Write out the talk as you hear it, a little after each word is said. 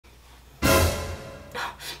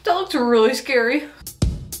looks really scary.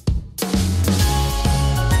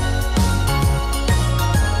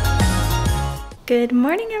 Good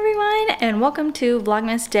morning everyone and welcome to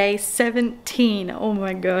Vlogmas day 17. Oh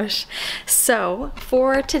my gosh. So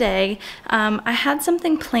for today, I had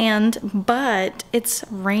something planned, but it's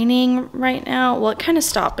raining right now. Well, it kind of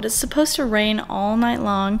stopped, but it's supposed to rain all night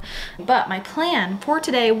long. But my plan for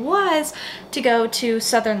today was to go to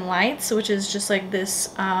Southern Lights, which is just like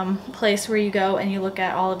this place where you go and you look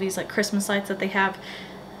at all of these like Christmas lights that they have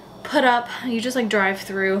put up. You just like drive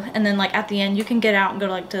through, and then like at the end you can get out and go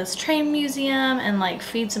to like this train museum and like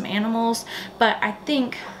feed some animals. But I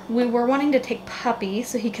think we were wanting to take Puppy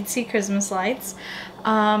so he could see Christmas lights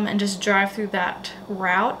and just drive through that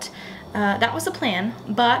route. That was the plan,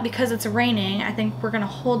 but because it's raining, I think we're gonna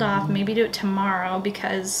hold off, maybe do it tomorrow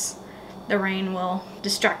because the rain will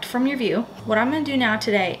distract from your view. What I'm gonna do now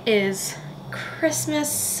today is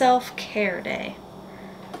Christmas self-care day,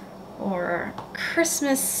 or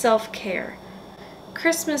Christmas self-care,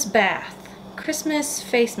 Christmas bath, Christmas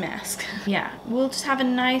face mask. Yeah, we'll just have a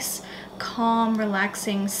nice, calm,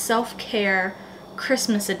 relaxing self-care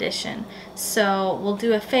Christmas edition. So we'll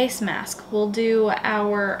do a face mask. We'll do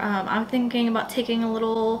our, I'm thinking about taking a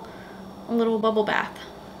little bubble bath,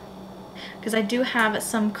 because I do have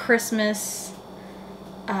some Christmas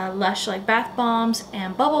Lush like bath bombs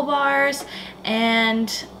and bubble bars,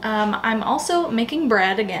 and I'm also making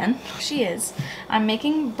bread again. I'm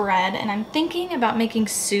making bread, and I'm thinking about making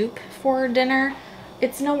soup for dinner.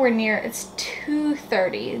 It's nowhere near, it's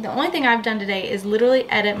 2:30. The only thing I've done today is literally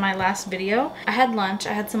edit my last video. I had lunch,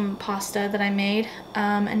 I had some pasta that I made,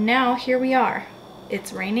 and now here we are.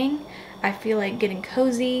 It's raining. I feel like getting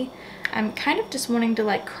cozy. I'm kind of just wanting to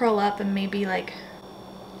like curl up and maybe like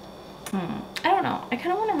I don't know. I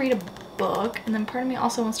kind of want to read a book, and then part of me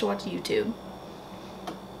also wants to watch YouTube.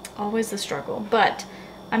 Always the struggle. But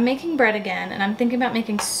I'm making bread again, and I'm thinking about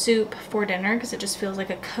making soup for dinner because it just feels like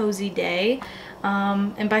a cozy day.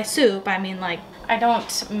 And by soup, I mean like, I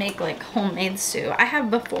don't make like homemade soup. I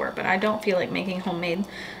have before, but I don't feel like making homemade,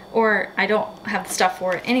 or I don't have the stuff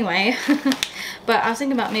for it anyway. But I was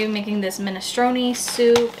thinking about maybe making this minestrone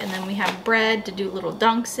soup, and then we have bread to do little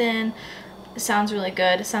dunks in. It sounds really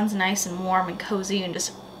good. It sounds nice and warm and cozy and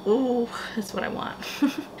just, ooh, that's what I want.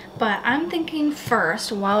 But I'm thinking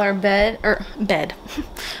first, while our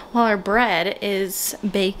while our bread is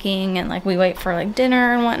baking and like we wait for like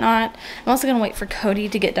dinner and whatnot, I'm also gonna wait for Cody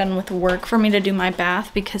to get done with work for me to do my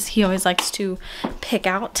bath, because he always likes to pick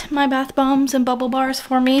out my bath bombs and bubble bars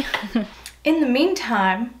for me. In the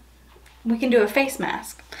meantime, we can do a face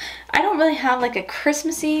mask. I don't really have like a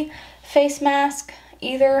Christmassy face mask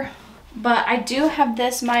either, but I do have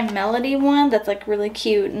this My Melody one that's like really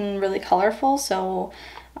cute and really colorful, so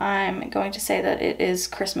I'm going to say that it is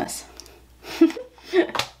Christmas.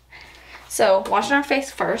 So washing our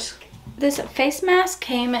face first. This face mask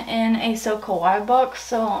came in a So Kawaii box,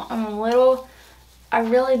 so I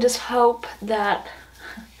really just hope that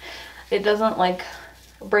it doesn't like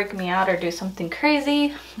break me out or do something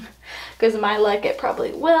crazy, because my luck it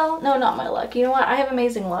probably will. No, not my luck. You know what? I have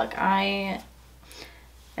amazing luck. I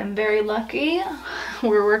am very lucky.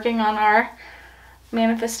 We're working on our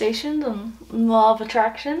manifestations and law of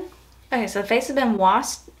attraction. Okay, so the face has been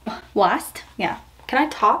washed. Yeah. Can I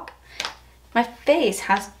talk? My face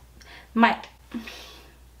has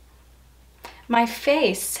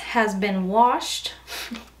been washed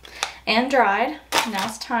and dried. Now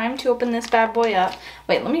it's time to open this bad boy up.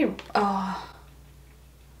 Wait, let me, I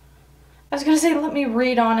was gonna say let me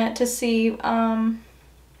read on it to see how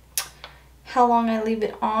long I leave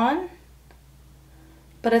it on,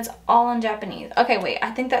 but it's all in Japanese. Okay, wait,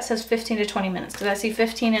 I think that says 15 to 20 minutes, because I see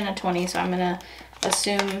 15 and a 20, so I'm gonna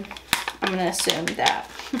assume that.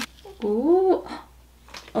 Ooh,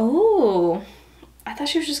 oh, I thought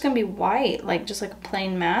she was just gonna be white, like just like a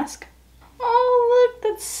plain mask. Oh, look,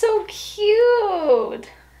 that's so cute.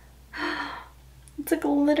 It's like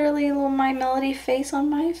literally a little My Melody face on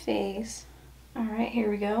my face. All right, here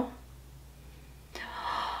we go.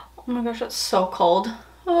 Oh my gosh, that's so cold.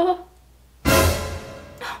 Oh.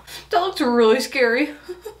 That looks really scary.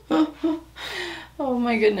 Oh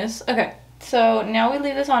my goodness. Okay, so now we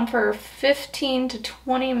leave this on for 15 to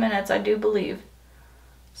 20 minutes, I do believe.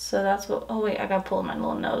 So that's what, oh wait, I gotta pull my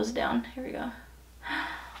little nose down. Here we go.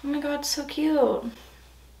 Oh my god, so cute. Oh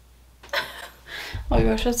my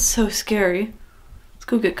gosh, that's so scary. Let's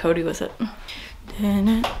go get Cody with it.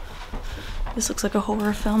 This looks like a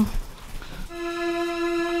horror film.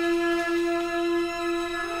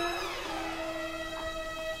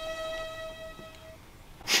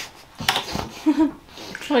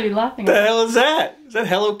 What are you laughing at? The hell is that? Is that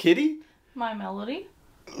Hello Kitty? My Melody.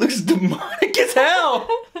 looks demonic as hell.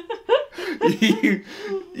 you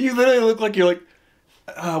literally look like you're like,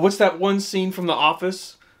 what's that one scene from The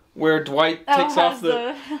Office where Dwight takes off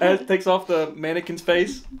takes off the mannequin's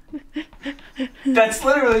face? That's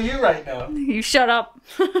literally you right now. You shut up.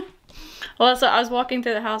 Well, so I was walking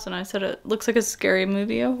through the house and I said it looks like a scary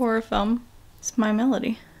movie, a horror film. It's my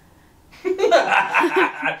melody.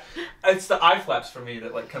 It's the eye flaps for me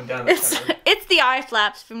that like come down. It's the eye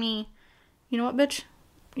flaps for me. You know what, bitch?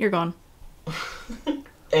 You're gone.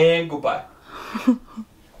 And goodbye. Is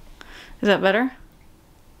that better?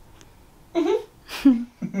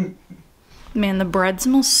 Man, the bread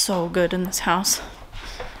smells so good in this house.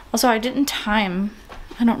 Also, I didn't time.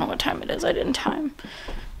 I don't know what time it is. I didn't time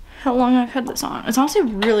how long I've had this on. It's honestly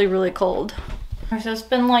really, really cold. So it's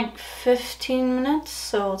been like 15 minutes,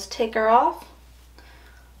 so let's take her off.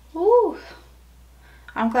 Ooh.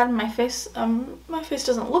 I'm glad my face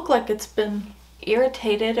doesn't look like it's been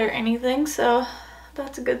irritated or anything, so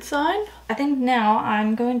that's a good sign. I think now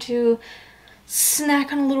I'm going to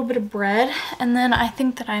snack on a little bit of bread, and then I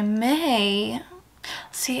think that I may,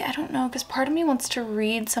 see, I don't know, because part of me wants to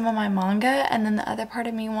read some of my manga, and then the other part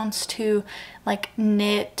of me wants to like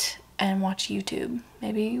knit and watch YouTube.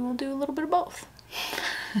 Maybe we'll do a little bit of both.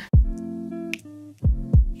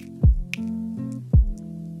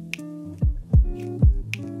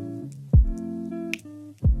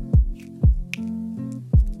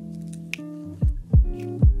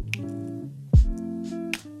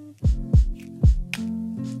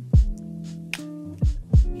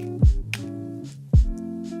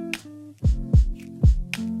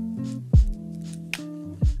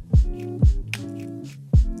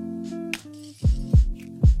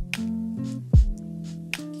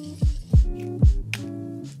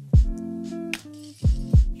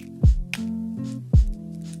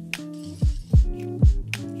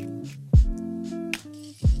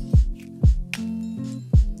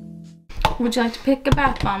 Would you like to pick a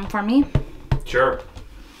bath bomb for me? Sure.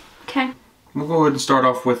 Okay. We'll go ahead and start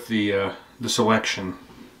off with the selection,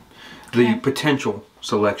 the potential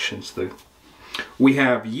selections. We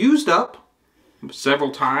have used up several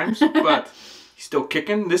times, but still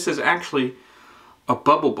kicking. This is actually a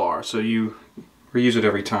bubble bar, so you reuse it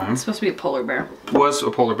every time. It's supposed to be a polar bear. Was a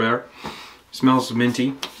polar bear. Smells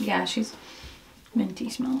minty. Yeah, she's minty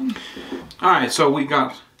smelling. All right, so we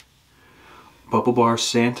got Bubble Bar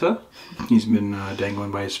Santa. He's been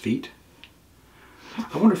dangling by his feet.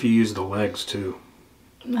 I wonder if you use the legs too.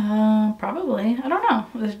 Probably. I don't know.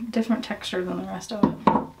 There's a different texture than the rest of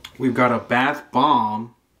it. We've got a bath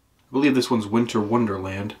bomb. I believe this one's Winter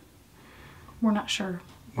Wonderland. We're not sure.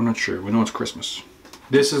 We're not sure. We know it's Christmas.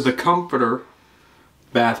 This is the Comforter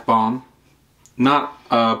bath bomb. Not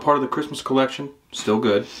part of the Christmas collection. Still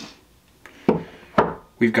good.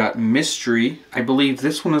 We've got Mystery. I believe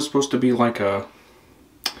this one is supposed to be like a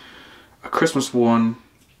Christmas one,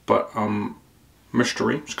 but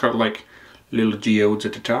mystery. It's got like little geodes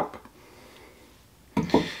at the top.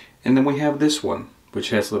 And then we have this one,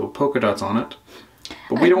 which has little polka dots on it.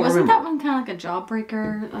 But we don't remember. Wasn't that one kind of like a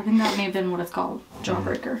jawbreaker? I think that may have been what it's called.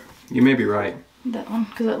 Jawbreaker. You may be right. That one,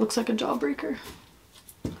 because it looks like a jawbreaker.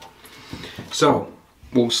 So,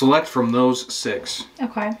 we'll select from those 6.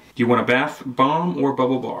 Okay. Do you want a bath bomb or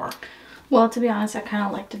bubble bar? Well, to be honest, I kind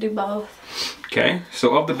of like to do both. Okay,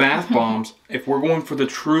 so of the bath bombs, if we're going for the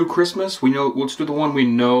true Christmas, let's do the one we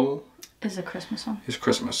know is a Christmas one. Is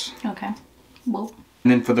Christmas. Okay. Well.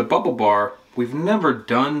 And then for the bubble bar, we've never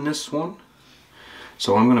done this one,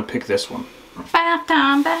 so I'm gonna pick this one. Bath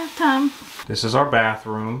time, bath time. This is our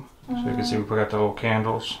bathroom, so you can see we put out the little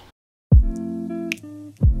candles.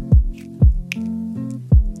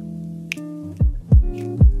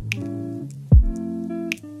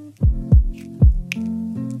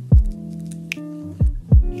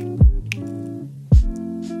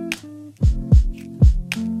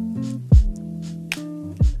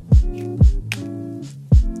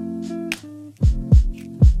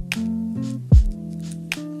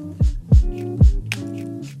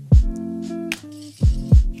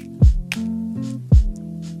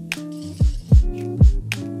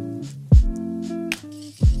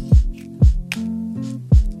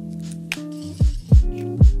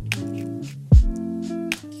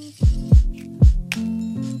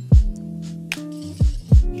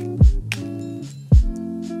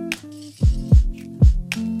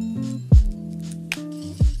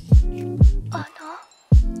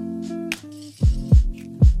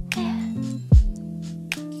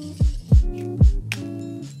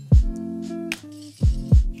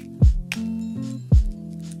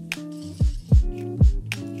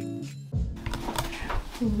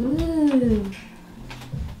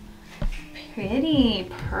 Pretty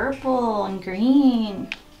purple and green.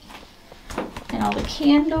 And all the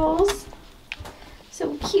candles.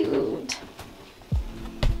 So cute.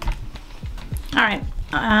 Alright,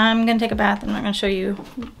 I'm gonna take a bath. I'm not gonna show you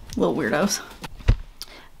little weirdos.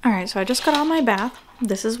 Alright, so I just got out of my bath.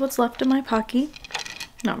 This is what's left in my pocky.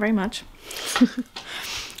 Not very much.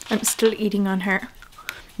 I'm still eating on her.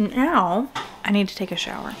 Now, I need to take a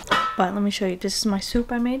shower. But let me show you. This is my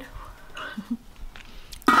soup I made.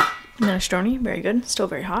 Minestrone, very good. Still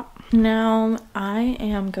very hot. Now, I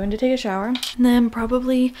am going to take a shower. And then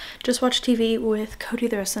probably just watch TV with Cody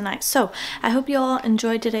the rest of the night. So, I hope you all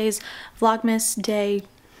enjoyed today's Vlogmas Day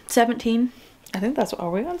 17. I think that's what, are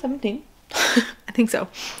we on 17? I think so.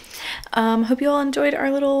 Hope you all enjoyed our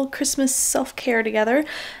little Christmas self-care together.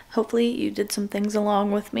 Hopefully you did some things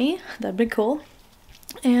along with me. That'd be cool.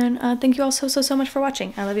 And thank you all so much for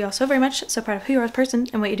watching. I love you all so very much. So proud of who you are as a person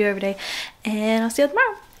and what you do every day. And I'll see you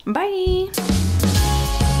tomorrow. Bye!